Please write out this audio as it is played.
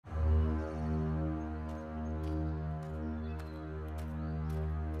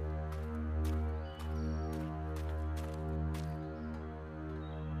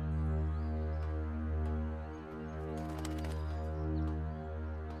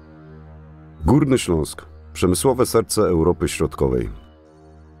Górny Śląsk, przemysłowe serce Europy Środkowej.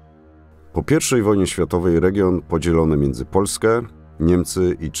 Po I wojnie światowej region podzielony między Polskę,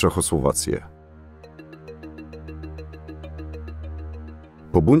 Niemcy i Czechosłowację.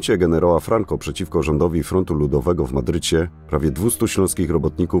 Po buncie generała Franco przeciwko rządowi Frontu Ludowego w Madrycie prawie 200 śląskich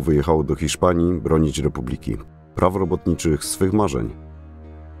robotników wyjechało do Hiszpanii bronić republiki, praw robotniczych, swych marzeń.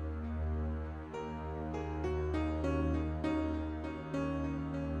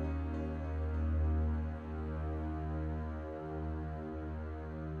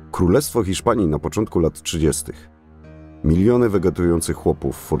 Królestwo Hiszpanii na początku lat 30. Miliony wegetujących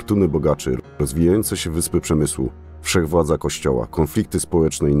chłopów, fortuny bogaczy, rozwijające się wyspy przemysłu, wszechwładza kościoła, konflikty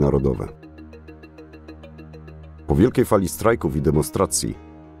społeczne i narodowe. Po wielkiej fali strajków i demonstracji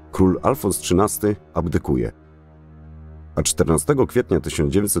król Alfons XIII abdykuje, a 14 kwietnia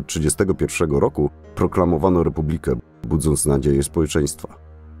 1931 roku proklamowano republikę, budząc nadzieję społeczeństwa.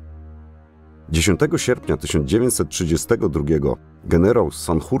 10 sierpnia 1932 generał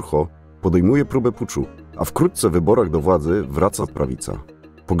Sanjurjo podejmuje próbę puczu, a wkrótce w wyborach do władzy wraca prawica.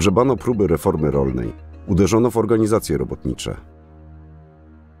 Pogrzebano próby reformy rolnej, uderzono w organizacje robotnicze.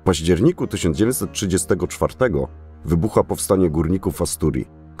 W październiku 1934 wybucha powstanie górników Asturii,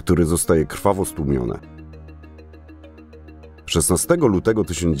 które zostaje krwawo stłumione. 16 lutego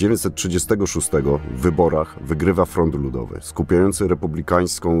 1936 w wyborach wygrywa Front Ludowy, skupiający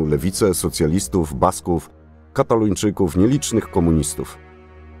republikańską lewicę, socjalistów, Basków, Katalończyków, nielicznych komunistów.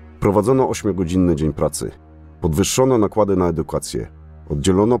 Wprowadzono 8-godzinny dzień pracy, podwyższono nakłady na edukację,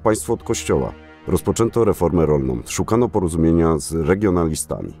 oddzielono państwo od kościoła, rozpoczęto reformę rolną, szukano porozumienia z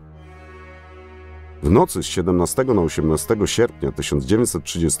regionalistami. W nocy z 17 na 18 sierpnia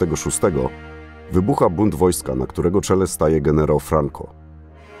 1936 wybucha bunt wojska, na którego czele staje generał Franco.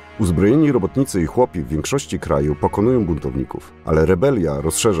 Uzbrojeni robotnicy i chłopi w większości kraju pokonują buntowników, ale rebelia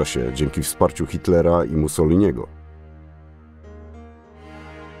rozszerza się dzięki wsparciu Hitlera i Mussoliniego.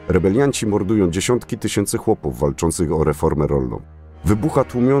 Rebelianci mordują dziesiątki tysięcy chłopów walczących o reformę rolną. Wybucha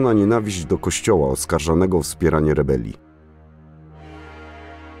tłumiona nienawiść do kościoła oskarżanego o wspieranie rebelii.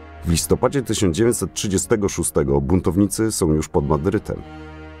 W listopadzie 1936 buntownicy są już pod Madrytem.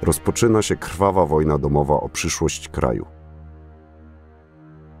 Rozpoczyna się krwawa wojna domowa o przyszłość kraju.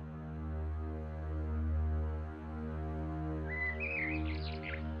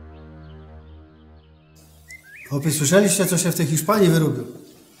 Chłopie, słyszeliście, co się w tej Hiszpanii wyrobił?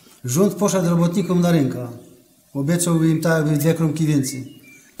 Rząd poszedł robotnikom na rękę. Obiecał im tak jakby 2 kromki więcej.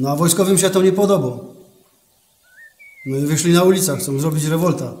 No a wojskowym się to nie podobało. No i wyszli na ulicach, chcą zrobić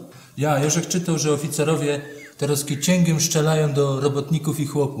rewolta. Ja, Jorzek czytał, że oficerowie teraz cięgiem strzelają do robotników i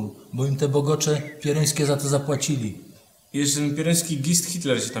chłopów, bo im te bogocze piereńskie za to zapłacili. Jeszcze ten piereński gist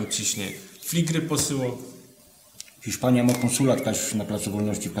Hitler się tam ciśnie. Fligry posyłał. Hiszpania ma konsulat na Placu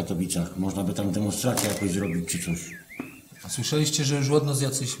Wolności w Katowicach. Można by tam demonstrację jakoś zrobić czy coś. A słyszeliście, że już łodno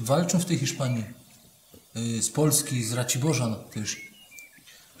jacyś walczą w tej Hiszpanii? Z Polski, z Raciborzan też.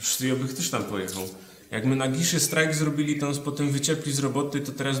 Ja bych też tam pojechał. Jak my na Giszy strajk zrobili, to nas potem wyciepli z roboty,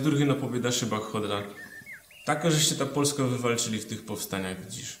 to teraz drugi na pobieda szybach choda. Tak, żeście ta Polska wywalczyli w tych powstaniach,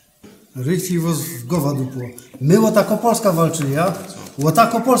 widzisz. Rytwi w głowa dupło. My o tako Polska walczyli, a? O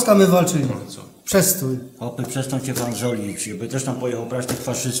tako Polska my walczyli. Co? Przestój. Chłopy, przestańcie wążolić. By też tam pojechał brać tych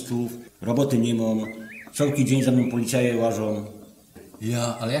faszystów. Roboty nie mam. Cały dzień za mną policjaje łażą.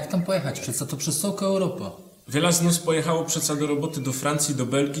 Ja, ale jak tam pojechać? Przecież to przez całą Europę. Wiele z nas pojechało przeca do roboty do Francji, do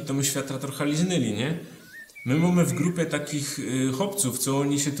Belgii, to my świata trochę liznęli, nie? My mamy w grupie takich chłopców, co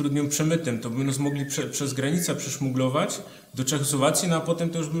oni się trudnią przemytem, to by nas mogli przez granicę przeszmuglować do Czechosłowacji, no a potem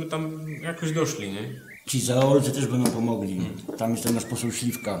to już by tam jakoś doszli, nie? Ci zaolcy też będą pomogli. Tam jest ten nasz poseł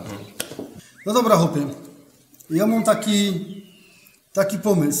Śliwka. No dobra, chłopie. Ja mam taki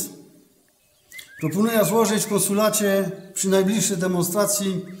pomysł. Proponuję złożyć w konsulacie przy najbliższej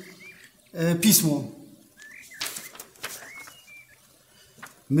demonstracji pismo.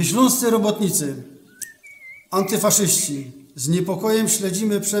 My, śląscy robotnicy, antyfaszyści, z niepokojem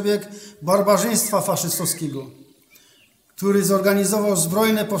śledzimy przebieg barbarzyństwa faszystowskiego, który zorganizował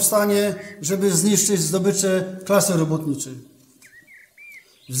zbrojne powstanie, żeby zniszczyć zdobycze klasy robotniczej.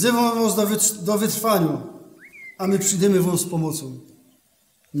 Wzywam was do wytrwania, a my przyjdziemy wam z pomocą.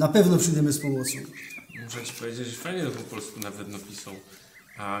 Na pewno przyjdziemy z pomocą. Muszę ci powiedzieć, że fajnie to po polsku nawet napisał.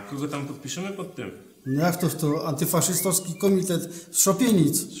 A kogo tam podpiszemy pod tym? No jak to antyfaszystowski komitet z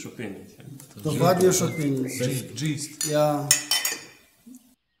Szopienic. Z Szopienic. Dokładnie Szopienic. Ja...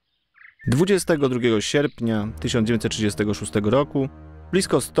 22 sierpnia 1936 roku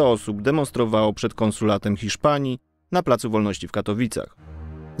blisko 100 osób demonstrowało przed konsulatem Hiszpanii na Placu Wolności w Katowicach.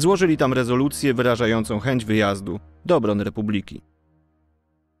 Złożyli tam rezolucję wyrażającą chęć wyjazdu do obrony republiki.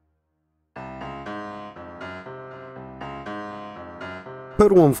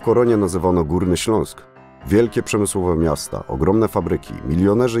 Perłą w koronie nazywano Górny Śląsk. Wielkie przemysłowe miasta, ogromne fabryki,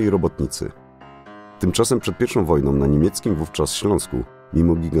 milionerzy i robotnicy. Tymczasem przed I wojną na niemieckim wówczas Śląsku,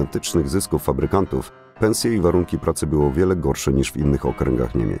 mimo gigantycznych zysków fabrykantów, pensje i warunki pracy były o wiele gorsze niż w innych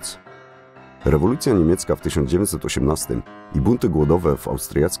okręgach Niemiec. Rewolucja niemiecka w 1918 i bunty głodowe w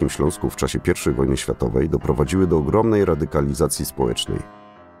austriackim Śląsku w czasie I wojny światowej doprowadziły do ogromnej radykalizacji społecznej.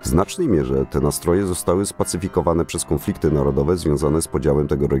 W znacznej mierze te nastroje zostały spacyfikowane przez konflikty narodowe związane z podziałem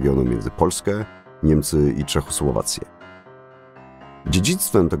tego regionu między Polskę, Niemcy i Czechosłowację.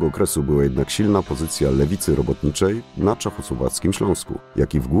 Dziedzictwem tego okresu była jednak silna pozycja lewicy robotniczej na czechosłowackim Śląsku,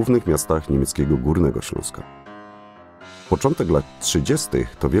 jak i w głównych miastach niemieckiego Górnego Śląska. Początek lat 30.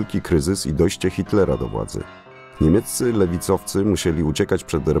 to wielki kryzys i dojście Hitlera do władzy. Niemieccy lewicowcy musieli uciekać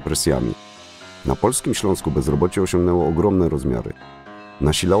przed represjami. Na polskim Śląsku bezrobocie osiągnęło ogromne rozmiary.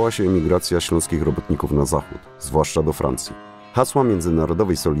 Nasilała się emigracja śląskich robotników na zachód, zwłaszcza do Francji. Hasła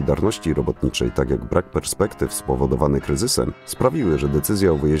międzynarodowej solidarności robotniczej, tak jak brak perspektyw spowodowany kryzysem, sprawiły, że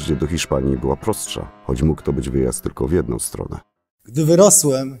decyzja o wyjeździe do Hiszpanii była prostsza, choć mógł to być wyjazd tylko w jedną stronę. Gdy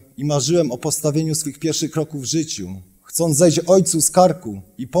wyrosłem i marzyłem o postawieniu swych pierwszych kroków w życiu, chcąc zejść ojcu z karku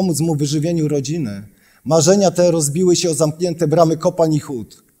i pomóc mu w wyżywieniu rodziny, marzenia te rozbiły się o zamknięte bramy kopalń i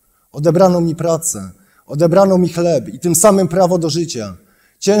hut. Odebrano mi pracę, odebrano mi chleb i tym samym prawo do życia.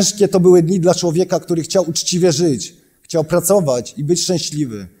 Ciężkie to były dni dla człowieka, który chciał uczciwie żyć, chciał pracować i być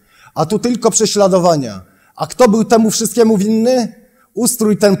szczęśliwy. A tu tylko prześladowania. A kto był temu wszystkiemu winny?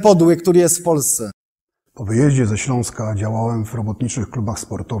 Ustrój ten podły, który jest w Polsce. Po wyjeździe ze Śląska działałem w robotniczych klubach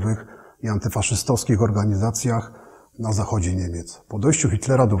sportowych i antyfaszystowskich organizacjach na zachodzie Niemiec. Po dojściu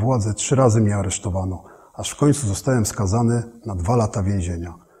Hitlera do władzy 3 razy mnie aresztowano, aż w końcu zostałem skazany na 2 lata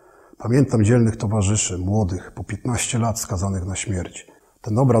więzienia. Pamiętam dzielnych towarzyszy, młodych, po 15 lat skazanych na śmierć.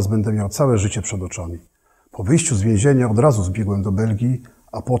 Ten obraz będę miał całe życie przed oczami. Po wyjściu z więzienia od razu zbiegłem do Belgii,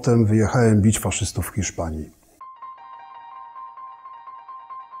 a potem wyjechałem bić faszystów w Hiszpanii.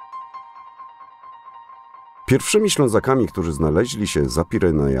 Pierwszymi Ślązakami, którzy znaleźli się za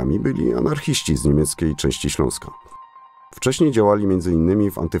Pirenejami, byli anarchiści z niemieckiej części Śląska. Wcześniej działali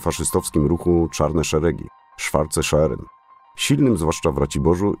m.in. w antyfaszystowskim ruchu Czarne Szeregi, Schwarze Scharen, silnym zwłaszcza w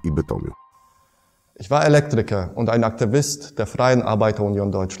Raciborzu i Bytomiu. Ich war Elektriker und ein Aktivist der Freien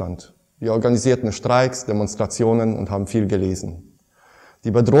Arbeiterunion Deutschland. Wir organisierten Streiks, Demonstrationen und haben viel gelesen.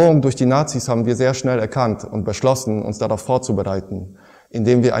 Die Bedrohung durch die Nazis haben wir sehr schnell erkannt und beschlossen, uns darauf vorzubereiten,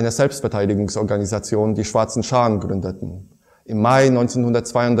 indem wir eine Selbstverteidigungsorganisation, die Schwarzen Scharen, gründeten. Im Mai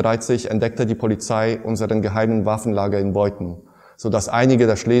 1932 entdeckte die Polizei unseren geheimen Waffenlager in Beuthen, sodass einige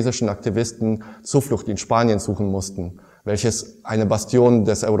der schlesischen Aktivisten Zuflucht in Spanien suchen mussten, welches eine Bastion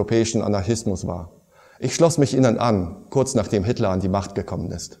des europäischen Anarchismus war. Ich schloss mich ihnen an, kurz nachdem Hitler an die Macht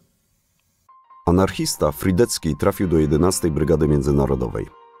gekommen ist. Anarchista Fridecki trafił do 11 Brygady Międzynarodowej.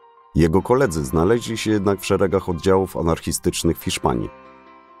 Jego koledzy znaleźli się jednak w szeregach oddziałów anarchistycznych w Hiszpanii.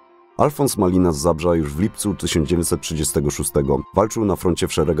 Alfons Malina z Zabrza już w lipcu 1936 walczył na froncie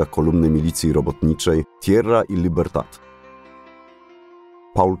w szeregach kolumny milicji robotniczej Tierra i Libertad.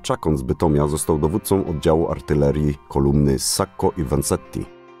 Paul Chacon z Bytomia został dowódcą oddziału artylerii kolumny Sacco i Vanzetti.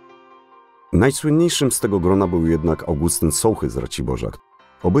 Najsłynniejszym z tego grona był jednak Augustyn Sołchy z Raciborza,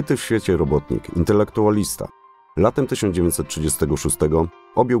 obyty w świecie robotnik, intelektualista. Latem 1936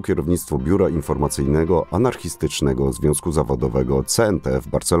 objął kierownictwo biura informacyjnego anarchistycznego Związku Zawodowego CNT w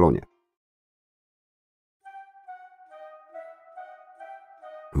Barcelonie.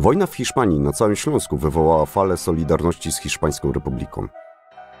 Wojna w Hiszpanii na całym Śląsku wywołała falę solidarności z Hiszpańską Republiką.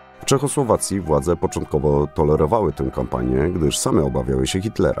 W Czechosłowacji władze początkowo tolerowały tę kampanię, gdyż same obawiały się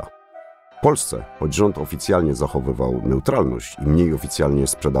Hitlera. W Polsce, choć rząd oficjalnie zachowywał neutralność i mniej oficjalnie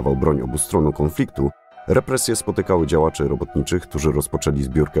sprzedawał broń obu stronom konfliktu, represje spotykały działaczy robotniczych, którzy rozpoczęli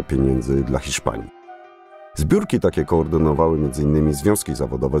zbiórkę pieniędzy dla Hiszpanii. Zbiórki takie koordynowały m.in. związki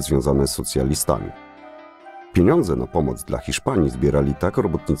zawodowe związane z socjalistami. Pieniądze na pomoc dla Hiszpanii zbierali tak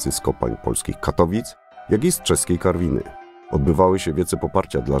robotnicy z kopalń polskich Katowic, jak i z czeskiej Karwiny. Odbywały się wiece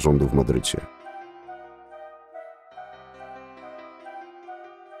poparcia dla rządu w Madrycie.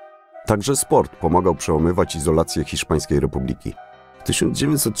 Także sport pomagał przełamywać izolację Hiszpańskiej Republiki. W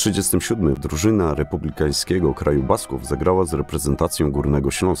 1937 drużyna republikańskiego kraju Basków zagrała z reprezentacją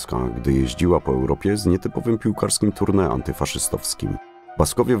Górnego Śląska, gdy jeździła po Europie z nietypowym piłkarskim tournée antyfaszystowskim.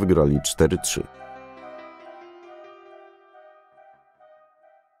 Baskowie wygrali 4-3.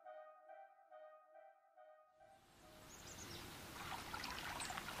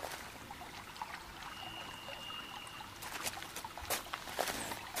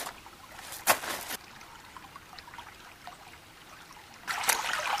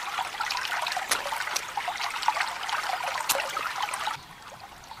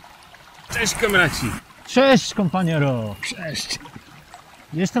 Cześć, kamraci. Cześć, kompaniero. Cześć.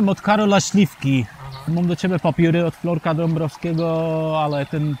 Jestem od Karola Śliwki. Mam do ciebie papiery od Florka Dąbrowskiego, ale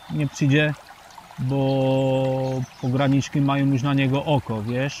ten nie przyjdzie, bo pograniczki mają już na niego oko,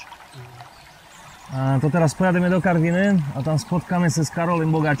 wiesz? To teraz pojadę do Karwiny, a tam spotkamy się z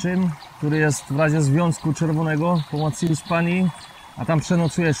Karolem Bogaczym, który jest w razie Związku Czerwonego, pomocy Hiszpanii, a tam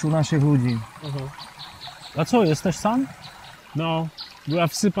przenocujesz u naszych ludzi. A co, jesteś sam? No, była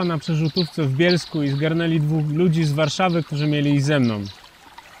wsypa na przerzutówce w Bielsku i zgarnęli 2 ludzi z Warszawy, którzy mieli iść ze mną.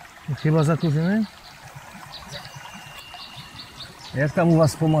 Chyba zakurzony? Jak tam u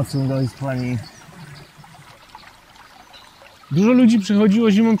was z pomocą do Hiszpanii? Dużo ludzi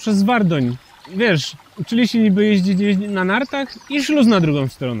przychodziło zimą przez Wardoń. Wiesz, uczyli się niby jeździć na nartach i szluz na drugą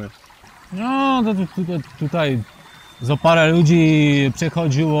stronę. No, to tutaj za parę ludzi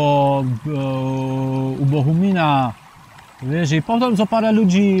przechodziło u Bohumina, wiesz, i potem za parę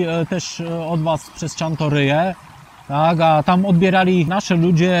ludzi też od was przez Czantoryję, tak, a tam odbierali nasze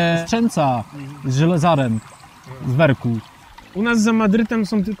ludzie Szczęca z żelazarem, z werku. U nas za Madrytem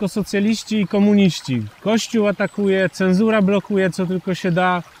są tylko socjaliści i komuniści. Kościół atakuje, cenzura blokuje co tylko się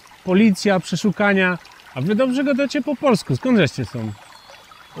da, policja, przeszukania, a wy dobrze gadacie po polsku, skąd żeście są?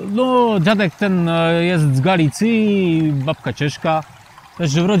 No, dziadek ten jest z Galicji, babka Czeszka.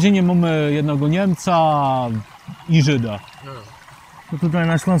 Też w rodzinie mamy jednego Niemca i Żyda. To tutaj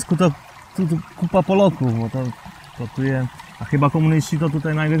na Śląsku to kupa Polaków, bo to tu jest. A chyba komuniści to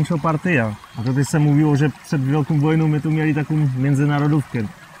tutaj największa partia. A tutaj się mówiło, że przed Wielką Wojną my tu mieli taką międzynarodówkę.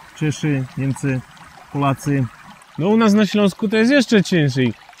 Czesi, Niemcy, Polacy. No u nas na Śląsku to jest jeszcze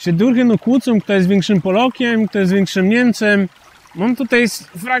ciężej. Się durchy kłócą, kto jest większym Polakiem, kto jest większym Niemcem. Mam tutaj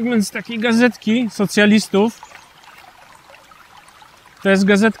fragment z takiej gazetki socjalistów. To jest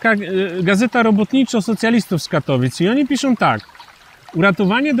gazeta robotniczo-socjalistów z Katowic i oni piszą tak.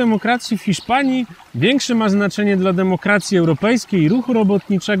 Uratowanie demokracji w Hiszpanii większe ma znaczenie dla demokracji europejskiej i ruchu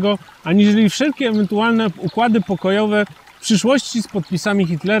robotniczego, aniżeli wszelkie ewentualne układy pokojowe w przyszłości z podpisami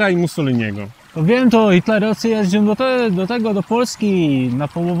Hitlera i Mussoliniego. To wiem, to hitlerowcy jeżdżą do Polski na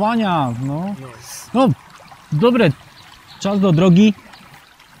polowania, no. No, dobre, czas do drogi.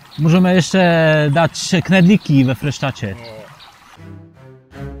 Możemy jeszcze dać knedliki we Fresztacie.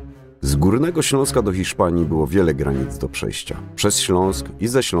 Z Górnego Śląska do Hiszpanii było wiele granic do przejścia. Przez Śląsk i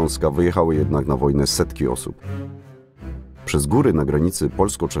ze Śląska wyjechały jednak na wojnę setki osób. Przez góry na granicy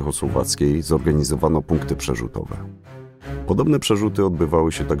polsko-czechosłowackiej zorganizowano punkty przerzutowe. Podobne przerzuty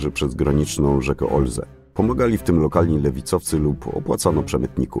odbywały się także przez graniczną rzekę Olzę. Pomagali w tym lokalni lewicowcy lub opłacano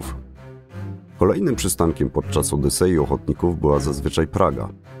przemytników. Kolejnym przystankiem podczas Odysei ochotników była zazwyczaj Praga,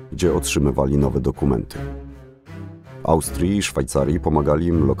 gdzie otrzymywali nowe dokumenty. Austrii i Szwajcarii pomagali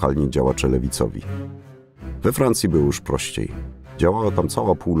im lokalni działacze lewicowi. We Francji było już prościej. Działała tam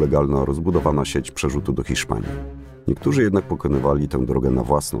cała półlegalna, rozbudowana sieć przerzutu do Hiszpanii. Niektórzy jednak pokonywali tę drogę na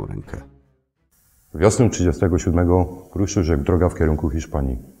własną rękę. Wiosną 1937 ruszył rzek droga w kierunku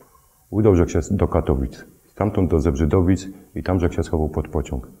Hiszpanii. Udał rzek się do Katowic, stamtąd do Zebrzydowic i tam rzek się schował pod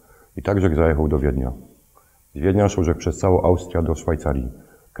pociąg. I tak rzek zajechał do Wiednia. Z Wiednia szł rzek przez całą Austrię do Szwajcarii.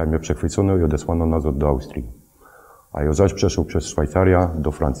 Kam je przechwycono i odesłano nazad do Austrii. A ją zaś przeszł przez Szwajcarię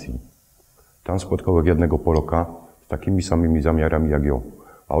do Francji. Tam spotkał jednego Poloka z takimi samymi zamiarami jak ją,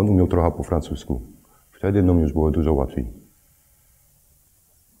 a on umiał trochę po francusku. Wtedy nam już było dużo łatwiej.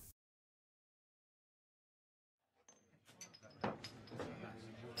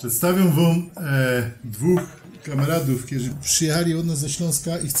 Przedstawiam wam 2 kameradów, którzy przyjechali od nas ze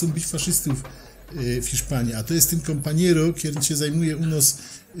Śląska i chcą być faszystów w Hiszpanii. A to jest ten kompaniero, który się zajmuje u nas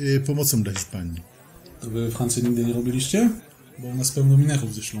pomocą dla Hiszpanii. To wy we Francji nigdy nie robiliście? Bo u nas pełno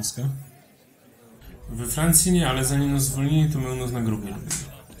minechów ze Śląska. We Francji nie, ale zanim nas zwolnili, to my u nas na grupie robili.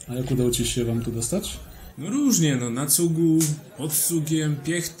 A jak udało ci się wam tu dostać? No różnie, no na cugu, pod cugiem,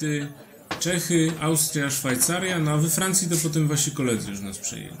 Piechty, Czechy, Austria, Szwajcaria, no a we Francji to potem wasi koledzy już nas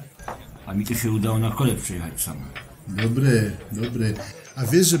przejęli. A mi to się udało na kole przyjechać sam. Dobre, dobre. A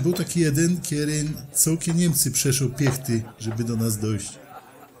wiesz, że był taki jeden, który całkiem Niemcy przeszł Piechty, żeby do nas dojść.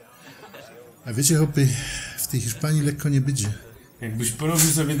 A wiecie, chłopy, w tej Hiszpanii lekko nie będzie. Jakbyś porobił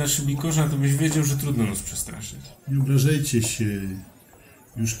sobie na szybikorza, to byś wiedział, że trudno nas przestraszyć. Nie obrażajcie się.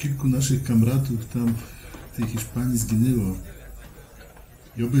 Już kilku naszych kamratów tam w tej Hiszpanii zginęło.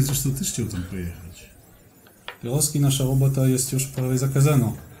 Ja bym zresztą też chciał tam pojechać. Polski nasza robota jest już prawie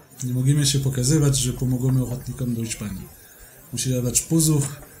zakazana. Nie możemy się pokazywać, że pomogamy ochotnikom do Hiszpanii. Musimy dać pozór,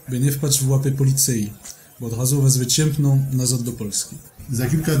 by nie wpaść w łapy policji, bo od razu was wyciągną nazad do Polski. Za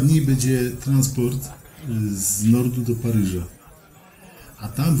kilka dni będzie transport z Nordu do Paryża. A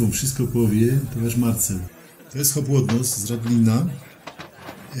tam wam wszystko powie to wasz Marcel. To jest hop od nas z Radlina.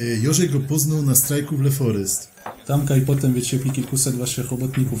 Jorzej go poznał na strajku w Le Forest. Tamka i potem wyciepli kilkuset waszych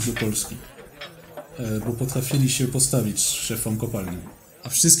robotników do Polski, bo potrafili się postawić szefom kopalni. A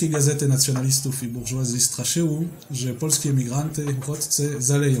wszystkie gazety nacjonalistów i burżuazji straszyły, że polskie emigranty, uchodźcy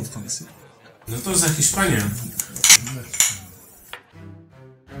zaleją Francję. No to za Hiszpanię.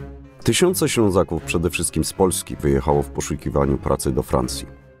 Tysiące Ślązaków, przede wszystkim z Polski, wyjechało w poszukiwaniu pracy do Francji.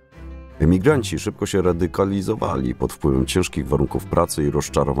 Emigranci szybko się radykalizowali pod wpływem ciężkich warunków pracy i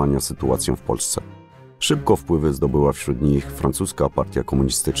rozczarowania sytuacją w Polsce. Szybko wpływy zdobyła wśród nich francuska partia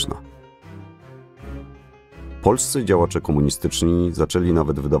komunistyczna. Polscy działacze komunistyczni zaczęli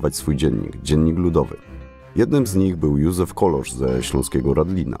nawet wydawać swój dziennik ludowy. Jednym z nich był Józef Kolosz ze śląskiego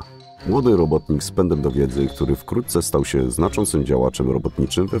Radlina. Młody robotnik z pędem do wiedzy, który wkrótce stał się znaczącym działaczem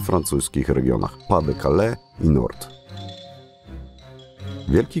robotniczym we francuskich regionach Pas-de-Calais i Nord.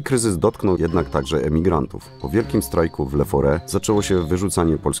 Wielki kryzys dotknął jednak także emigrantów. Po wielkim strajku w Le Forest zaczęło się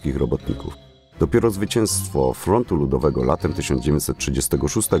wyrzucanie polskich robotników. Dopiero zwycięstwo Frontu Ludowego latem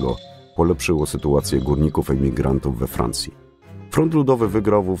 1936 polepszyło sytuację górników emigrantów we Francji. Front Ludowy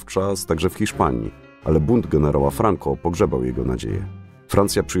wygrał wówczas także w Hiszpanii, ale bunt generała Franco pogrzebał jego nadzieję.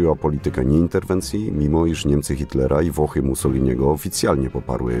 Francja przyjęła politykę nieinterwencji, mimo iż Niemcy Hitlera i Włochy Mussoliniego oficjalnie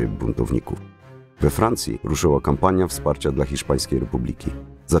poparły buntowników. We Francji ruszyła kampania wsparcia dla Hiszpańskiej Republiki.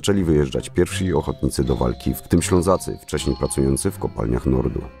 Zaczęli wyjeżdżać pierwsi ochotnicy do walki, w tym Ślązacy, wcześniej pracujący w kopalniach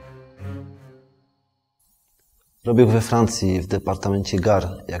Nordu. Robił we Francji, w departamencie Gar,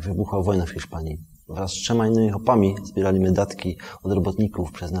 jak wybuchła wojna w Hiszpanii. Wraz z 3 innymi chłopami zbierali datki od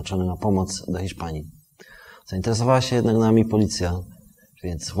robotników przeznaczone na pomoc dla Hiszpanii. Zainteresowała się jednak nami policja,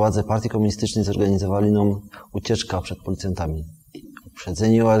 więc władze partii komunistycznej zorganizowali nam ucieczkę przed policjantami.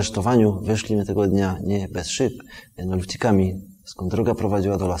 Uprzedzeni o aresztowaniu wyszliśmy tego dnia nie bez szyb, mianowcikami, skąd droga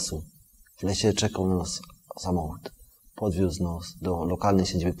prowadziła do lasu. W lesie czekał na nas samochód. Podwiózł nas do lokalnej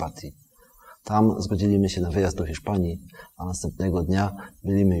siedziby partii. Tam zgodziliśmy się na wyjazd do Hiszpanii, a następnego dnia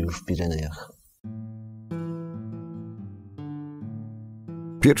byliśmy już w Pirenejach.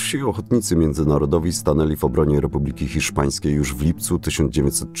 Pierwsi ochotnicy międzynarodowi stanęli w obronie Republiki Hiszpańskiej już w lipcu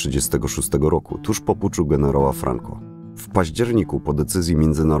 1936 roku, tuż po puczu generała Franco. W październiku, po decyzji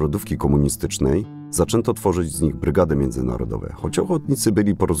międzynarodówki komunistycznej, zaczęto tworzyć z nich brygady międzynarodowe, choć ochotnicy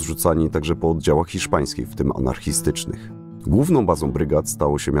byli porozrzucani także po oddziałach hiszpańskich, w tym anarchistycznych. Główną bazą brygad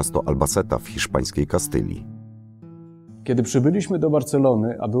stało się miasto Albacete w hiszpańskiej Kastylii. Kiedy przybyliśmy do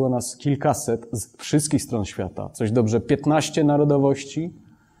Barcelony, a było nas kilkaset z wszystkich stron świata, coś dobrze 15 narodowości,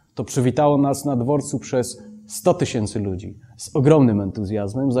 to przywitało nas na dworcu przez 100 000 ludzi z ogromnym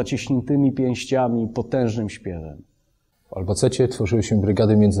entuzjazmem, zaciśniętymi pięściami, potężnym śpiewem. W Albacecie tworzyły się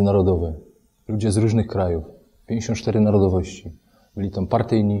brygady międzynarodowe. Ludzie z różnych krajów, 54 narodowości. Byli tam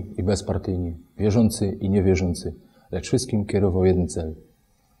partyjni i bezpartyjni, wierzący i niewierzący, lecz wszystkim kierował jeden cel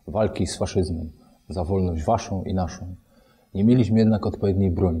 – walki z faszyzmem, za wolność waszą i naszą. Nie mieliśmy jednak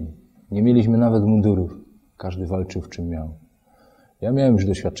odpowiedniej broni. Nie mieliśmy nawet mundurów. Każdy walczył w czym miał. Ja miałem już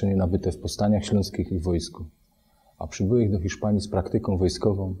doświadczenie nabyte w powstaniach śląskich i w wojsku, a przybyłych do Hiszpanii z praktyką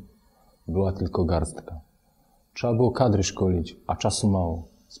wojskową była tylko garstka. Trzeba było kadry szkolić, a czasu mało.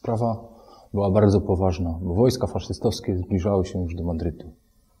 Sprawa była bardzo poważna, bo wojska faszystowskie zbliżały się już do Madrytu.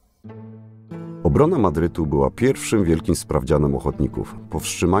 Obrona Madrytu była pierwszym wielkim sprawdzianem ochotników.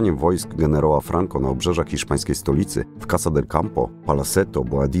 Powstrzymaniem wojsk generała Franco na obrzeżach hiszpańskiej stolicy w Casa del Campo, Palaceto,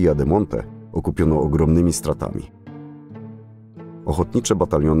 Boadilla de Monte okupiono ogromnymi stratami. Ochotnicze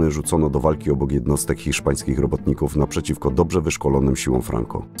bataliony rzucono do walki obok jednostek hiszpańskich robotników naprzeciwko dobrze wyszkolonym siłom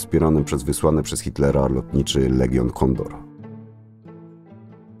Franco, wspieranym przez wysłany przez Hitlera lotniczy Legion Condor.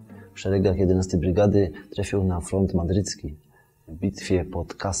 W szeregach 11 Brygady trafił na front madrycki. W bitwie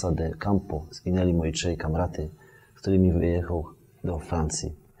pod Casa del Campo zginęli moi 3 kamraty, z którymi wyjechał do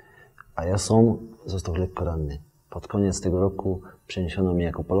Francji. A ja sam został lekko ranny. Pod koniec tego roku przeniesiono mnie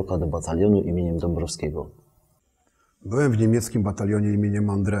jako Polaка do batalionu imieniem Dąbrowskiego. Byłem w niemieckim batalionie imieniem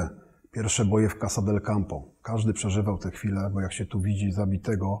André. Pierwsze boje w Casa del Campo. Każdy przeżywał tę chwilę, bo jak się tu widzi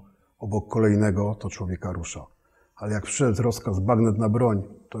zabitego obok kolejnego, to człowieka rusza. Ale jak przyszedł rozkaz bagnet na broń,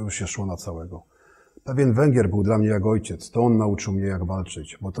 to już się szło na całego. Pewien Węgier był dla mnie jak ojciec, to on nauczył mnie jak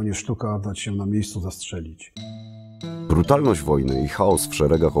walczyć, bo to nie sztuka dać się na miejscu zastrzelić. Brutalność wojny i chaos w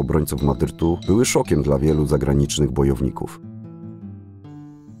szeregach obrońców Madrytu były szokiem dla wielu zagranicznych bojowników.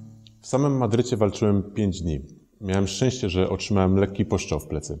 W samym Madrycie walczyłem 5 dni. Miałem szczęście, że otrzymałem lekki postrzał w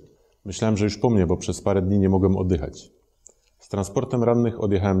plecy. Myślałem, że już po mnie, bo przez parę dni nie mogłem oddychać. Z transportem rannych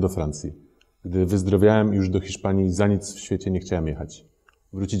odjechałem do Francji. Gdy wyzdrowiałem już do Hiszpanii, za nic w świecie nie chciałem jechać.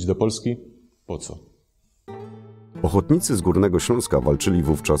 Wrócić do Polski? Po co? Ochotnicy z Górnego Śląska walczyli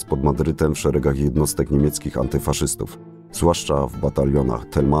wówczas pod Madrytem w szeregach jednostek niemieckich antyfaszystów. zwłaszcza w batalionach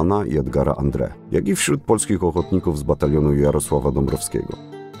Telmana i Edgara André, jak i wśród polskich ochotników z batalionu Jarosława Dąbrowskiego.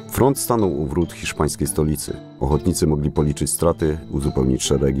 Front stanął u wrót hiszpańskiej stolicy. Ochotnicy mogli policzyć straty, uzupełnić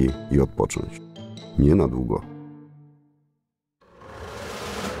szeregi i odpocząć. Nie na długo.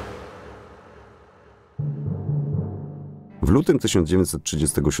 W lutym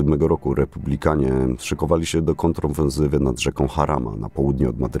 1937 roku republikanie szykowali się do kontrofensywy nad rzeką Jarama na południe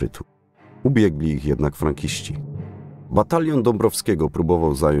od Madrytu. Ubiegli ich jednak frankiści. Batalion Dąbrowskiego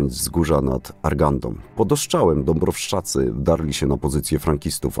próbował zająć wzgórza nad Argandą. Pod ostrzałem dąbrowszczacy wdarli się na pozycję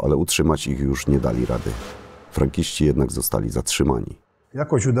frankistów, ale utrzymać ich już nie dali rady. Frankiści jednak zostali zatrzymani.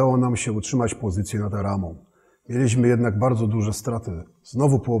 Jakoś udało nam się utrzymać pozycję nad Aramą. Mieliśmy jednak bardzo duże straty.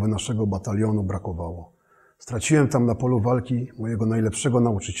 Znowu połowy naszego batalionu brakowało. Straciłem tam na polu walki mojego najlepszego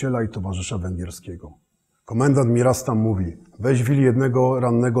nauczyciela i towarzysza węgierskiego. Komendant mi raz tam mówi: weź Willi jednego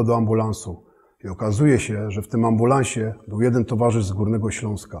rannego do ambulansu. I okazuje się, że w tym ambulansie był jeden towarzysz z Górnego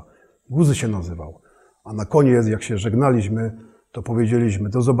Śląska. Guzy się nazywał. A na koniec, jak się żegnaliśmy, to powiedzieliśmy: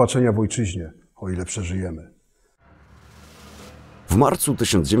 do zobaczenia w ojczyźnie, o ile przeżyjemy. W marcu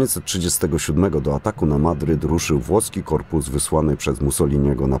 1937 do ataku na Madryt ruszył włoski korpus wysłany przez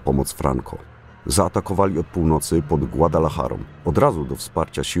Mussoliniego na pomoc Franco. Zaatakowali od północy pod Guadalajarą. Od razu do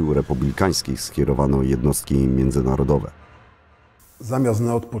wsparcia sił republikańskich skierowano jednostki międzynarodowe. Zamiast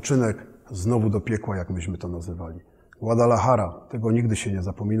na odpoczynek, znowu do piekła, jak myśmy to nazywali. Guadalajara, tego nigdy się nie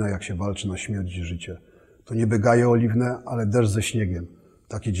zapomina, jak się walczy na śmierć i życie. To niby gaje oliwne, ale deszcz ze śniegiem.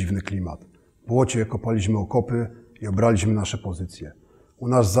 Taki dziwny klimat. W błocie kopaliśmy okopy i obraliśmy nasze pozycje. U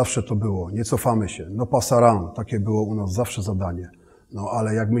nas zawsze to było, nie cofamy się, no pasarán, takie było u nas zawsze zadanie. No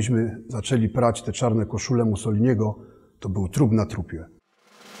ale jak myśmy zaczęli prać te czarne koszule Mussoliniego, to był trup na trupie.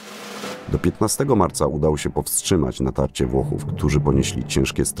 Do 15 marca udało się powstrzymać natarcie Włochów, którzy ponieśli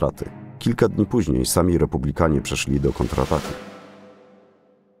ciężkie straty. Kilka dni później sami republikanie przeszli do kontrataku.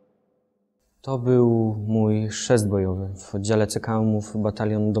 To był mój chrzest bojowy w oddziale CKM-ów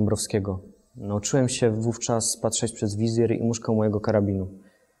batalionu Dąbrowskiego. Nauczyłem się wówczas patrzeć przez wizjer i muszkę mojego karabinu.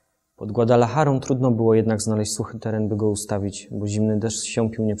 Pod Guadalajarą trudno było jednak znaleźć suchy teren, by go ustawić, bo zimny deszcz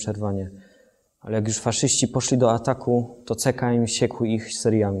siąpił nieprzerwanie. Ale jak już faszyści poszli do ataku, to CKM siekł ich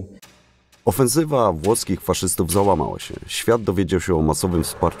seriami. Ofensywa włoskich faszystów załamała się. Świat dowiedział się o masowym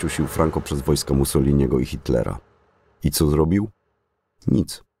wsparciu sił Franco przez wojska Mussoliniego i Hitlera. I co zrobił?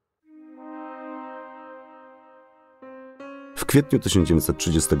 Nic. W kwietniu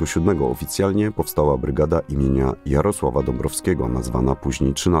 1937 oficjalnie powstała brygada imienia Jarosława Dąbrowskiego, nazwana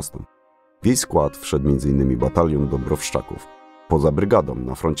później 13. W jej skład wszedł m.in. batalion Dąbrowszczaków. Poza brygadą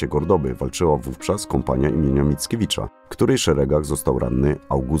na froncie Kordoby walczyła wówczas kompania imienia Mickiewicza, w której szeregach został ranny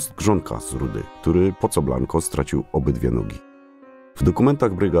August Grzonka z Rudy, który po co blanko stracił obydwie nogi. W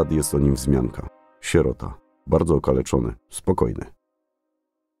dokumentach brygady jest o nim wzmianka. Sierota, bardzo okaleczony, spokojny.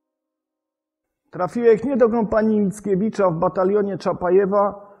 Trafiłeś nie do kompanii Mickiewicza w batalionie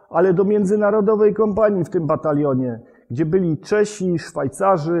Czapajewa, ale do międzynarodowej kompanii w tym batalionie, gdzie byli Czesi,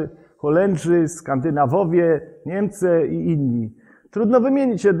 Szwajcarzy, Holendrzy, Skandynawowie, Niemcy i inni. Trudno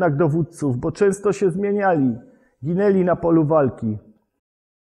wymienić jednak dowódców, bo często się zmieniali, ginęli na polu walki.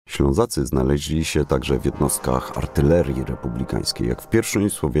 Ślązacy znaleźli się także w jednostkach artylerii republikańskiej, jak w pierwszym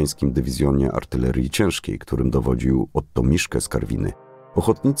słowiańskim dywizjonie artylerii ciężkiej, którym dowodził Otto Miszke z Karwiny.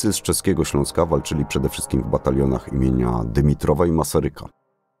 Ochotnicy z czeskiego Śląska walczyli przede wszystkim w batalionach imienia Dymitrowa i Masaryka.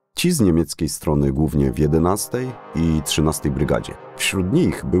 Ci z niemieckiej strony głównie w 11 i 13 brygadzie. Wśród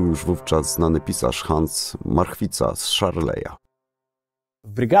nich był już wówczas znany pisarz Hans Marchwica z Szarleja.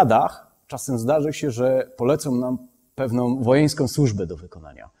 W brygadach czasem zdarzy się, że polecą nam pewną wojeńską służbę do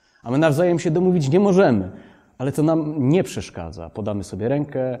wykonania, a my nawzajem się domówić nie możemy, ale to nam nie przeszkadza. Podamy sobie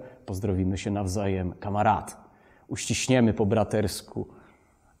rękę, pozdrowimy się nawzajem, kamarad, uściśniemy po bratersku,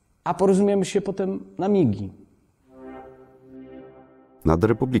 a porozumiemy się potem na migi. Nad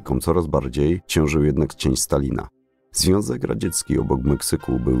republiką coraz bardziej ciążył jednak cień Stalina. Związek Radziecki obok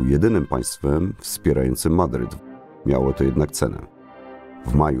Meksyku był jedynym państwem wspierającym Madryt. Miało to jednak cenę.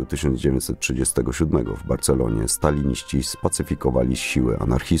 W maju 1937 w Barcelonie staliniści spacyfikowali siły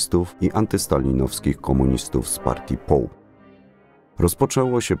anarchistów i antystalinowskich komunistów z partii POU.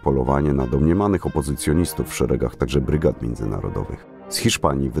 Rozpoczęło się polowanie na domniemanych opozycjonistów w szeregach także brygad międzynarodowych. Z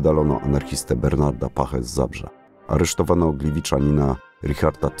Hiszpanii wydalono anarchistę Bernarda Pachę z Zabrza. Aresztowano gliwiczanina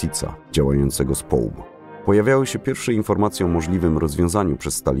Richarda Tica, działającego z POU. Pojawiały się pierwsze informacje o możliwym rozwiązaniu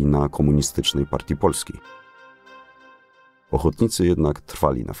przez Stalina komunistycznej partii polskiej. Ochotnicy jednak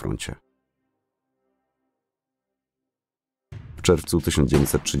trwali na froncie. W czerwcu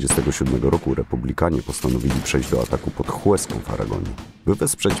 1937 roku republikanie postanowili przejść do ataku pod Hueską w Aragonii, by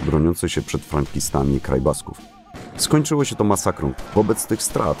wesprzeć broniący się przed frankistami kraj Basków. Skończyło się to masakrą. Wobec tych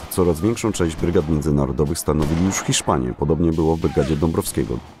strat coraz większą część brygad międzynarodowych stanowili już Hiszpanie. Podobnie było w brygadzie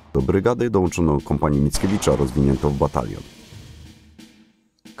Dąbrowskiego. Do brygady dołączono kompanię Mickiewicza, rozwinięto w batalion.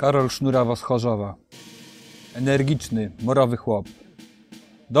 Karol Sznurawa z Chorzowa. Energiczny, morowy chłop.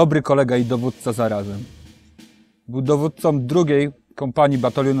 Dobry kolega i dowódca zarazem. Był dowódcą drugiej kompanii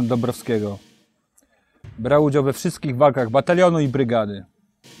batalionu Dąbrowskiego. Brał udział we wszystkich walkach batalionu i brygady.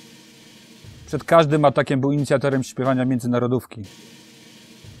 Przed każdym atakiem był inicjatorem śpiewania międzynarodówki.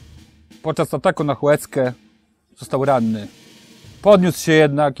 Podczas ataku na Chłeckę został ranny. Podniósł się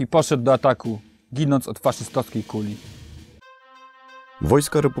jednak i poszedł do ataku, ginąc od faszystowskiej kuli.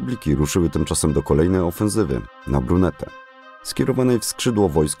 Wojska Republiki ruszyły tymczasem do kolejnej ofensywy, na Brunetę, skierowanej w skrzydło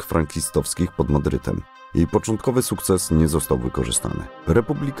wojsk frankistowskich pod Madrytem. Jej początkowy sukces nie został wykorzystany.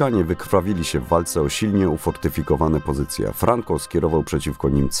 Republikanie wykrwawili się w walce o silnie ufortyfikowane pozycje. Franco skierował przeciwko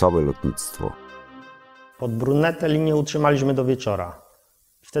nim całe lotnictwo. Pod Brunetę linię utrzymaliśmy do wieczora.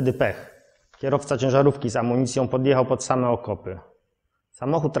 Wtedy pech. Kierowca ciężarówki z amunicją podjechał pod same okopy.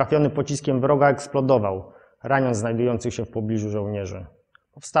 Samochód trafiony pociskiem wroga eksplodował, raniąc znajdujących się w pobliżu żołnierzy.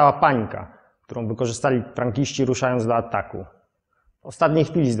 Powstała panika, którą wykorzystali frankiści, ruszając do ataku. W ostatniej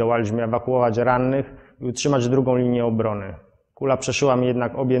chwili zdołaliśmy ewakuować rannych i utrzymać drugą linię obrony. Kula przeszyła mi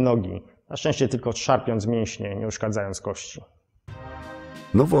jednak obie nogi, na szczęście tylko szarpiąc mięśnie, nie uszkadzając kości.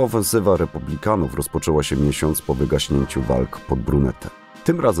 Nowa ofensywa republikanów rozpoczęła się miesiąc po wygaśnięciu walk pod Brunetę.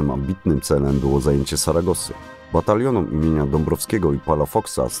 Tym razem ambitnym celem było zajęcie Saragossy. Batalionom imienia Dąbrowskiego i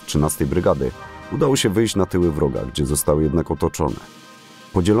Palafoxa z 13 Brygady udało się wyjść na tyły wroga, gdzie zostały jednak otoczone.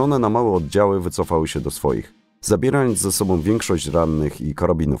 Podzielone na małe oddziały wycofały się do swoich, zabierając ze sobą większość rannych i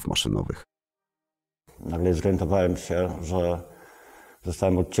karabinów maszynowych. Nagle zorientowałem się, że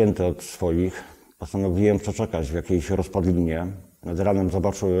zostałem odcięty od swoich. Postanowiłem przeczekać w jakiejś rozpadlinie. Nad ranem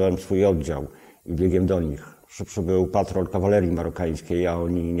zobaczyłem swój oddział i biegiem do nich. Szybszy był patrol kawalerii marokańskiej, a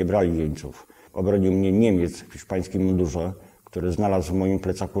oni nie brali jeńców. Obronił mnie Niemiec w hiszpańskim mundurze, który znalazł w moim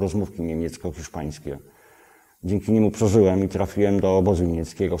plecaku rozmówki niemiecko-hiszpańskie. Dzięki niemu przeżyłem i trafiłem do obozu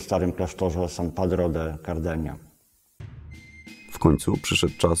niemieckiego w starym klasztorze San Pedro de Cardenia. W końcu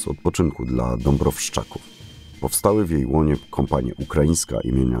przyszedł czas odpoczynku dla Dąbrowszczaków. Powstały w jej łonie kompanie ukraińska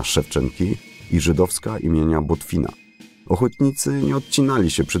imienia Szewczenki i żydowska imienia Botwina. Ochotnicy nie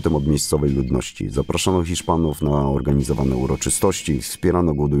odcinali się przy tym od miejscowej ludności. Zapraszano Hiszpanów na organizowane uroczystości,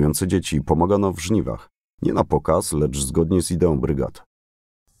 wspierano głodujące dzieci i pomagano w żniwach. Nie na pokaz, lecz zgodnie z ideą brygad.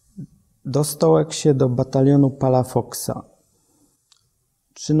 Dostałem się do batalionu Palafoxa,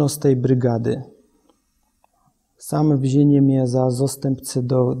 13 brygady. Sam wzięli mnie za zastępcę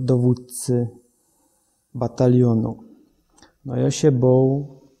do dowódcy batalionu. No ja się bał,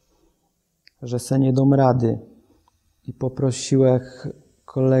 że se nie dam rady i poprosiłem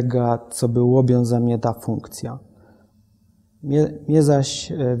kolega, co by łobią za mnie ta funkcja. Mnie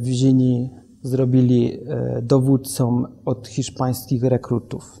zaś wzięli, zrobili dowódcą od hiszpańskich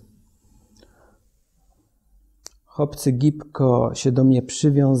rekrutów. Chłopcy gibko się do mnie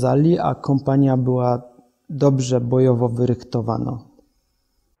przywiązali, a kompania była dobrze bojowo wyrychtowana.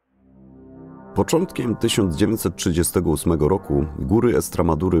 Początkiem 1938 roku góry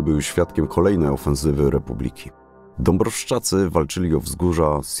Estramadury były świadkiem kolejnej ofensywy Republiki. Dąbrowszczacy walczyli o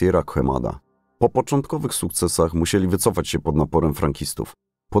wzgórza Sierra Quemada. Po początkowych sukcesach musieli wycofać się pod naporem frankistów.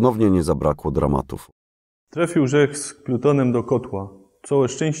 Ponownie nie zabrakło dramatów. Trafił rzech z plutonem do kotła. Całe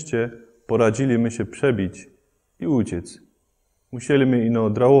szczęście poradzili my się przebić i uciec. Musieliśmy ino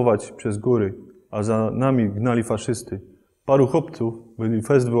drałować przez góry, a za nami gnali faszysty. Paru chłopców byli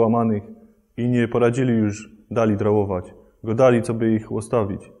fest wyłamanych i nie poradzili już dali drałować. Godali, co by ich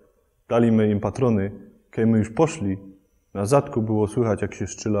ustawić. Daliśmy im patrony, kiedy my już poszli, na zadku było słychać, jak się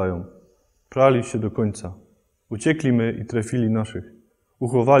strzelają. Prali się do końca. Uciekliśmy i trafili naszych.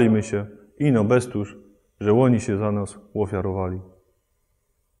 Uchowaliśmy się, ino beztuż, że oni się za nas ofiarowali.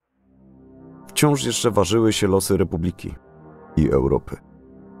 Wciąż jeszcze ważyły się losy Republiki i Europy.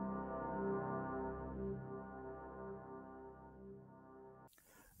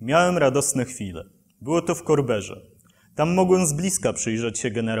 Miałem radosne chwile. Było to w Korberze. Tam mogłem z bliska przyjrzeć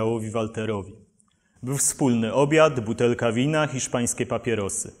się generałowi Walterowi. Był wspólny obiad, butelka wina, hiszpańskie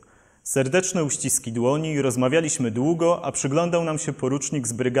papierosy. Serdeczne uściski dłoni, rozmawialiśmy długo, a przyglądał nam się porucznik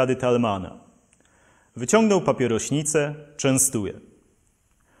z brygady Talmana. Wyciągnął papierośnicę, częstuje.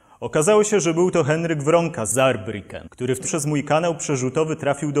 Okazało się, że był to Henryk Wronka z Saarbrücken, który przez mój kanał przerzutowy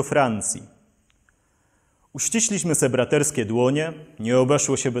trafił do Francji. Uściśliśmy se braterskie dłonie, nie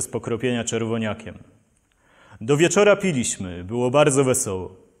obeszło się bez pokropienia czerwoniakiem. Do wieczora piliśmy, było bardzo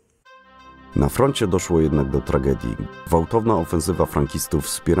wesoło. Na froncie doszło jednak do tragedii. Gwałtowna ofensywa frankistów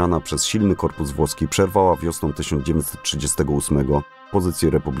wspierana przez silny korpus włoski przerwała wiosną 1938 pozycje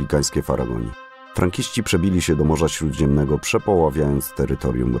republikańskie w Aragonii. Frankiści przebili się do Morza Śródziemnego, przepoławiając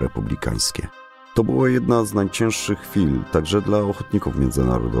terytorium republikańskie. To była jedna z najcięższych chwil, także dla ochotników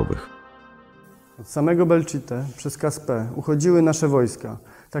międzynarodowych. Od samego Belchite przez Caspę uchodziły nasze wojska.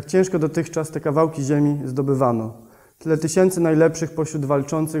 Tak ciężko dotychczas te kawałki ziemi zdobywano. Tyle tysięcy najlepszych pośród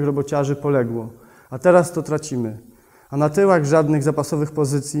walczących robociarzy poległo, a teraz to tracimy. A na tyłach żadnych zapasowych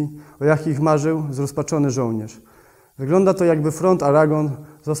pozycji, o jakich marzył zrozpaczony żołnierz. Wygląda to, jakby front Aragon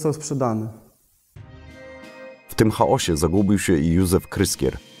został sprzedany. W tym chaosie zagubił się i Józef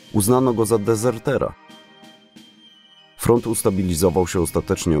Kryskier. Uznano go za dezertera. Front ustabilizował się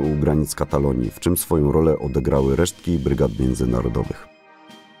ostatecznie u granic Katalonii, w czym swoją rolę odegrały resztki brygad międzynarodowych.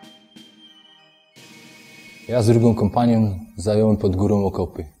 Ja z drugą kompanią zająłem pod górą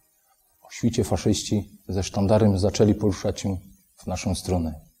okopy. O świcie faszyści ze sztandarem zaczęli poruszać się w naszą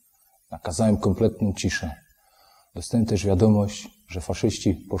stronę. Nakazałem kompletną ciszę. Dostałem też wiadomość, że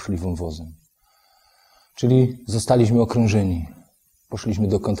faszyści poszli wąwozem. Czyli zostaliśmy okrążeni. Poszliśmy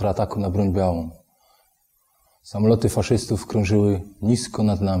do kontrataku na broń białą. Samoloty faszystów krążyły nisko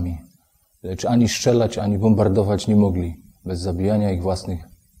nad nami, lecz ani strzelać, ani bombardować nie mogli, bez zabijania ich własnych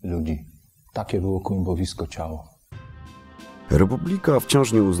ludzi. Takie było kłębowisko ciało. Republika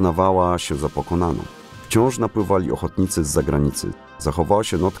wciąż nie uznawała się za pokonaną. Wciąż napływali ochotnicy z zagranicy. Zachowała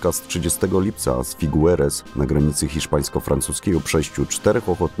się notka z 30 lipca z Figueres na granicy hiszpańsko-francuskiego przejściu 4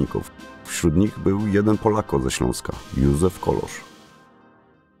 ochotników. Wśród nich był jeden Polako ze Śląska, Józef Kolosz.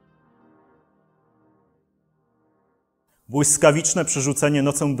 Błyskawiczne przerzucenie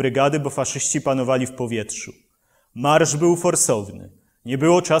nocą brygady, bo faszyści panowali w powietrzu. Marsz był forsowny. Nie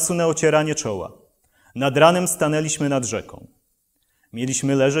było czasu na ocieranie czoła. Nad ranem stanęliśmy nad rzeką.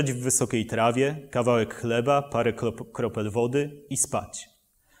 Mieliśmy leżeć w wysokiej trawie, kawałek chleba, parę kropel wody i spać.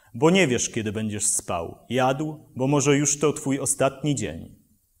 Bo nie wiesz, kiedy będziesz spał. Jadł, bo może już to twój ostatni dzień.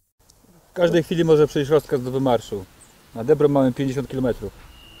 W każdej chwili może przyjść rozkaz do wymarszu. Nad Ebrą mamy 50 km.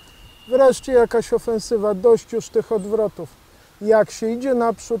 Wreszcie jakaś ofensywa, dość już tych odwrotów. Jak się idzie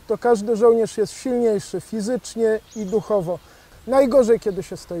naprzód, to każdy żołnierz jest silniejszy fizycznie i duchowo. Najgorzej, kiedy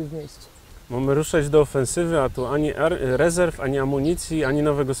się stoi w miejscu. Mamy ruszać do ofensywy, a tu ani rezerw, ani amunicji, ani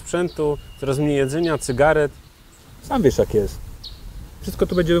nowego sprzętu, coraz mniej jedzenia, cygaret. Sam wiesz, jak jest. Wszystko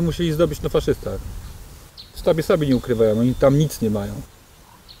to będziemy musieli zdobyć na faszystach. W sztabie sami nie ukrywają, oni tam nic nie mają.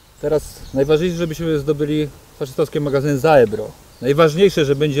 Teraz najważniejsze, żebyśmy zdobyli faszystowskie magazyny za Ebro. Najważniejsze,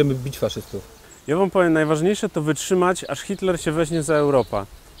 że będziemy bić faszystów. Ja wam powiem, najważniejsze to wytrzymać, aż Hitler się weźmie za Europę.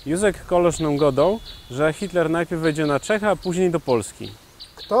 Józef Kolosz nam godał, że Hitler najpierw wejdzie na Czechy, a później do Polski.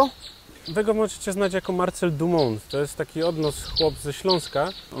 Kto? Wy go możecie znać jako Marcel Dumont. To jest taki odnos chłop ze Śląska.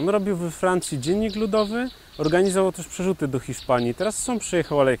 On robił we Francji dziennik ludowy, organizował też przerzuty do Hiszpanii. Teraz są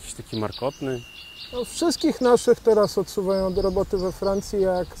przyjechał, ale jakiś taki markotny. No, wszystkich naszych teraz odsuwają do roboty we Francji,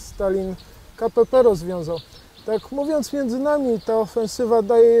 jak Stalin KPP rozwiązał. Tak mówiąc między nami, ta ofensywa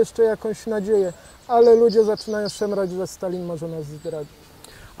daje jeszcze jakąś nadzieję, ale ludzie zaczynają szemrać, że Stalin może nas zdradzić.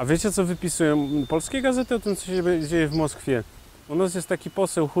 A wiecie, co wypisują polskie gazety o tym, co się dzieje w Moskwie? U nas jest taki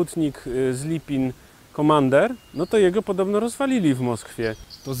poseł, hutnik z Lipin, komander, no to jego podobno rozwalili w Moskwie.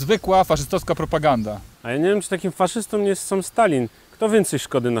 To zwykła faszystowska propaganda. A ja nie wiem, czy takim faszystą nie jest sam Stalin. Kto więcej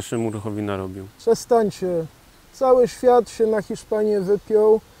szkody naszemu ruchowi narobił? Przestańcie. Cały świat się na Hiszpanię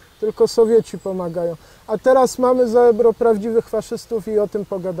wypiął, tylko Sowieci pomagają. A teraz mamy za Ebro prawdziwych faszystów i o tym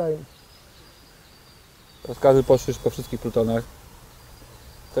pogadajmy. Rozkazy poszły po wszystkich plutonach.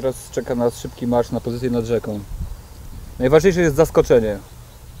 Teraz czeka nas szybki marsz na pozycję nad rzeką. Najważniejsze jest zaskoczenie.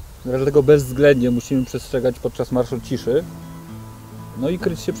 Dlatego bezwzględnie musimy przestrzegać podczas marszu ciszy, no i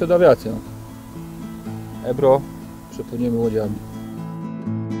kryć się przed awiacją. Ebro przepłyniemy łodziami.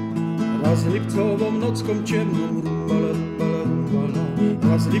 Raz lipcową nocką ciemną, rumbala, rumbala,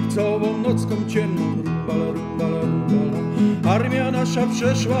 rumbala. Raz lipcową nocką ciemną, rumbala, rumbala, rumbala. Armia nasza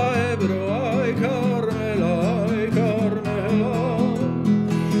przeszła Ebro, aj Karmela, aj Karmela.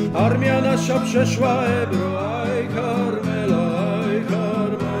 Armia nasza przeszła Ebro, aj Karmela, aj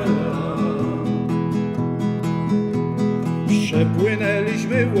Karmela.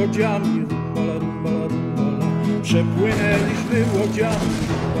 Przepłynęliśmy łodziami, rumbala, rumbala, rumbala. Przepłynęliśmy łodziami,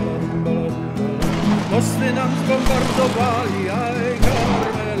 rumbala, rumbala, rumbala. Mosty nam zbombardowali, aj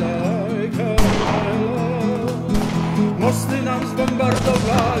Karmela, aj Karmela. Mosty nam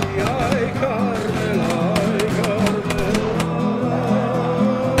zbombardowali, aj Karmela, aj Karmela.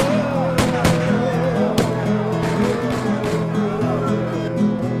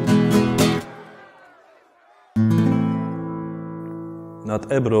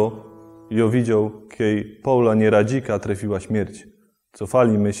 Nad Ebro i widział, kiej Paula Nieradzika trafiła śmierć.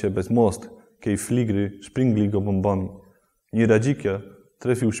 Cofali my się bez most, kiej fligry szpringli go bombami. Nieradzika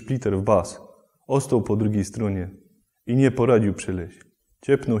trafił szpliter w bas, ostał po drugiej stronie i nie poradził przyleźć.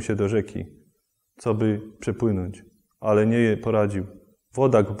 Ciepnął się do rzeki, co by przepłynąć, ale nie poradził.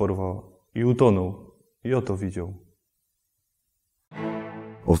 Woda go porwała i utonął. I oto widział.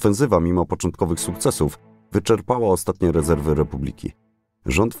 Ofensywa, mimo początkowych sukcesów, wyczerpała ostatnie rezerwy republiki.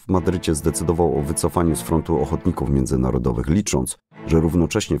 Rząd w Madrycie zdecydował o wycofaniu z frontu ochotników międzynarodowych, licząc, że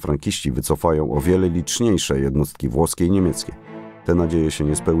równocześnie frankiści wycofają o wiele liczniejsze jednostki włoskie i niemieckie. Te nadzieje się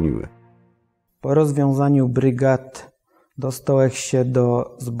nie spełniły. Po rozwiązaniu brygad dostałeś się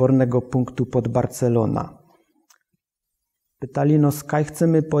do zbornego punktu pod Barcelona. Pytali nos, kaj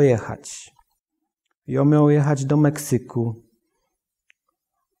chcemy pojechać. Ja miał jechać do Meksyku.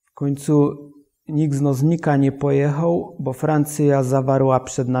 W końcu nikt z nos nika nie pojechał, bo Francja zawarła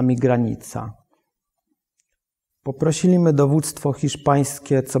przed nami granica. Poprosiliśmy dowództwo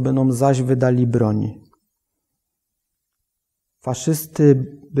hiszpańskie, co by nam zaś wydali broni. Faszysty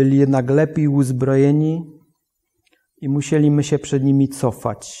byli jednak lepiej uzbrojeni i musieliśmy się przed nimi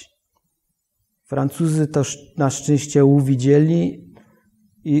cofać. Francuzy to na szczęście uwidzieli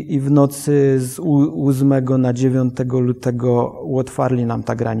i w nocy z 8 na 9 lutego otwarli nam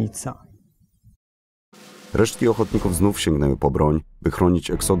ta granica. Resztki ochotników znów sięgnęły po broń, by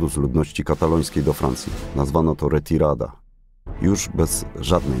chronić eksodus ludności katalońskiej do Francji. Nazwano to retirada. Już bez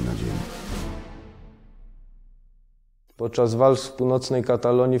żadnej nadziei. Podczas walk w północnej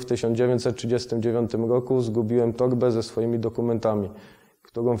Katalonii w 1939 roku zgubiłem torbę ze swoimi dokumentami,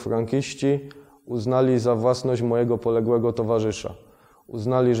 którą frankiści uznali za własność mojego poległego towarzysza.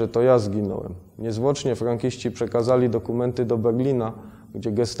 Uznali, że to ja zginąłem. Niezwłocznie frankiści przekazali dokumenty do Berlina,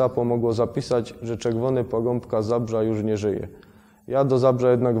 gdzie gestapo mogło zapisać, że czerwony porąbka Zabrza już nie żyje. Ja do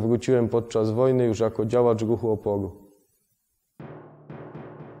Zabrza jednak wróciłem podczas wojny już jako działacz ruchu oporu.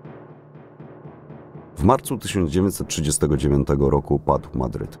 W marcu 1939 roku padł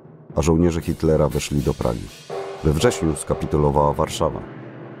Madryt, a żołnierze Hitlera weszli do Pragi. We wrześniu skapitulowała Warszawa,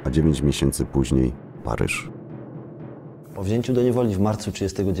 a 9 miesięcy później Paryż. Po wzięciu do niewoli w marcu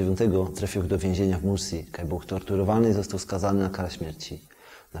 1939 trafił do więzienia w Mursji, gdzie był torturowany i został skazany na karę śmierci.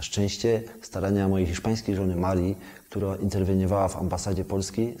 Na szczęście starania mojej hiszpańskiej żony Marii, która interweniowała w ambasadzie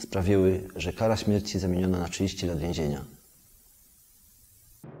polskiej, sprawiły, że kara śmierci zamieniono na 30 lat więzienia.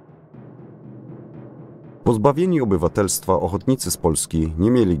 Pozbawieni obywatelstwa ochotnicy z Polski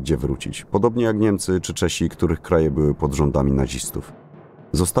nie mieli gdzie wrócić, podobnie jak Niemcy czy Czesi, których kraje były pod rządami nazistów.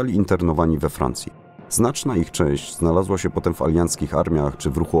 Zostali internowani we Francji. Znaczna ich część znalazła się potem w alianckich armiach czy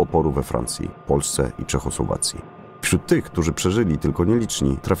w ruchu oporu we Francji, Polsce i Czechosłowacji. Wśród tych, którzy przeżyli, tylko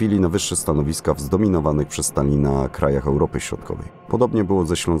nieliczni, trafili na wyższe stanowiska w zdominowanych przez Stalina krajach Europy Środkowej. Podobnie było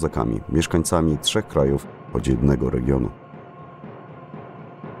ze Ślązakami, mieszkańcami 3 krajów, choć jednego regionu.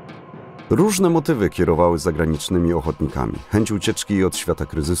 Różne motywy kierowały zagranicznymi ochotnikami. Chęć ucieczki od świata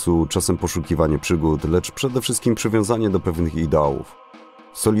kryzysu, czasem poszukiwanie przygód, lecz przede wszystkim przywiązanie do pewnych ideałów.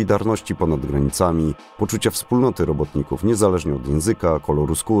 Solidarności ponad granicami, poczucia wspólnoty robotników, niezależnie od języka,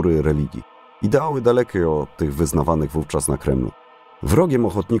 koloru skóry, religii. Ideały dalekie od tych wyznawanych wówczas na Kremlu. Wrogiem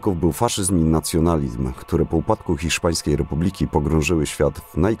ochotników był faszyzm i nacjonalizm, które po upadku Hiszpańskiej Republiki pogrążyły świat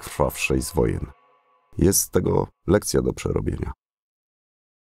w najkrwawszej z wojen. Jest z tego lekcja do przerobienia.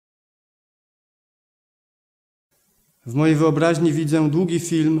 W mojej wyobraźni widzę długi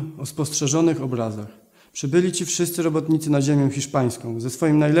film o spostrzeżonych obrazach. Przybyli ci wszyscy robotnicy na ziemię hiszpańską, ze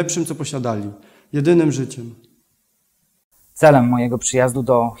swoim najlepszym, co posiadali, jedynym życiem. Celem mojego przyjazdu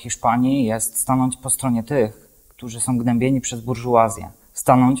do Hiszpanii jest stanąć po stronie tych, którzy są gnębieni przez burżuazję.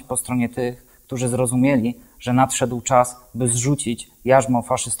 Stanąć po stronie tych, którzy zrozumieli, że nadszedł czas, by zrzucić jarzmo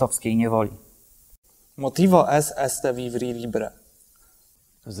faszystowskiej niewoli. Motivo es este vivri libre.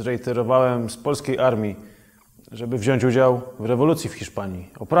 Zreiterowałem z polskiej armii, żeby wziąć udział w rewolucji w Hiszpanii,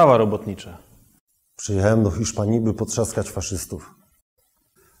 o prawa robotnicze. Przyjechałem do Hiszpanii, by potrzaskać faszystów.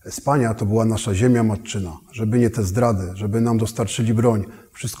 Hiszpania to była nasza ziemia matczyna. Żeby nie te zdrady, żeby nam dostarczyli broń,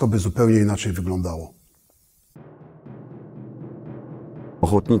 wszystko by zupełnie inaczej wyglądało.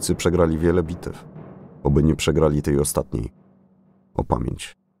 Ochotnicy przegrali wiele bitew, oby nie przegrali tej ostatniej. O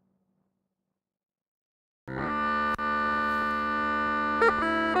pamięć.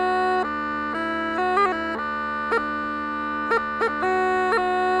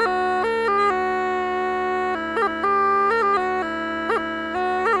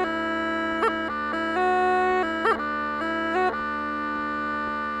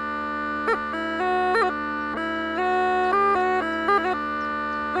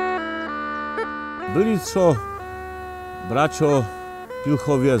 Byli co, bracio,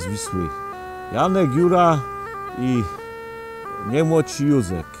 Pilchowie z Wisły. Janek, Jura i niemłodszy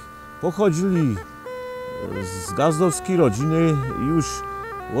Józek. Pochodzili z gazdowskiej rodziny i już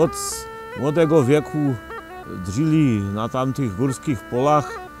od młodego wieku drili na tamtych górskich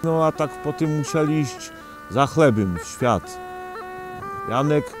polach. No a tak potem musieli iść za chlebem w świat.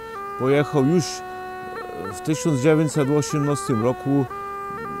 Janek pojechał już w 1918 roku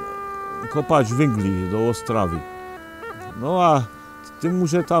kopać węgli do Ostrawy. No a tym,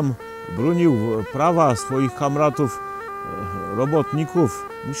 że tam bronił prawa swoich kamratów, robotników,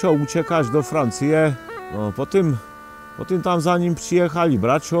 musiał uciekać do Francji. No, potem tam za nim przyjechali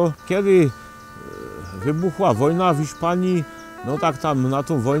bracio. Kiedy wybuchła wojna w Hiszpanii, no tak tam na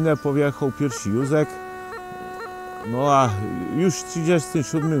tą wojnę pojechał pierwszy Józek. No a już w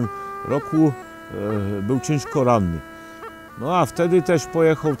 1937 roku był ciężko ranny. No a wtedy też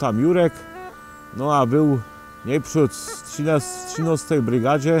pojechał tam Jurek. No a był najprzód w 13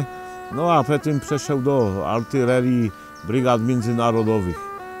 brygadzie, no a potem przeszedł do artylerii brygad międzynarodowych.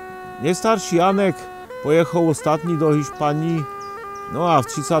 Najstarszy Janek pojechał ostatni do Hiszpanii, no a w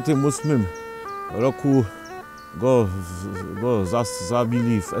 1938 roku go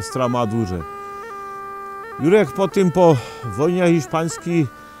zabili w Estramadurze. Jurek potem po wojnie hiszpańskiej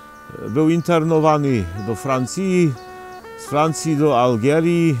był internowany do Francji, z Francji do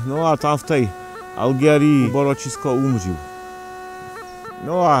Algierii, no a tam w tej Algierii Borocisko umrzył.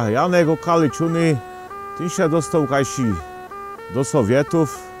 No a Janek okaleczony, ten się dostał do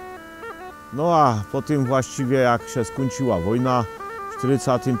Sowietów. No a potem właściwie jak się skończyła wojna w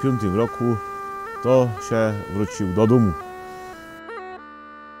 1945 roku, to się wrócił do domu.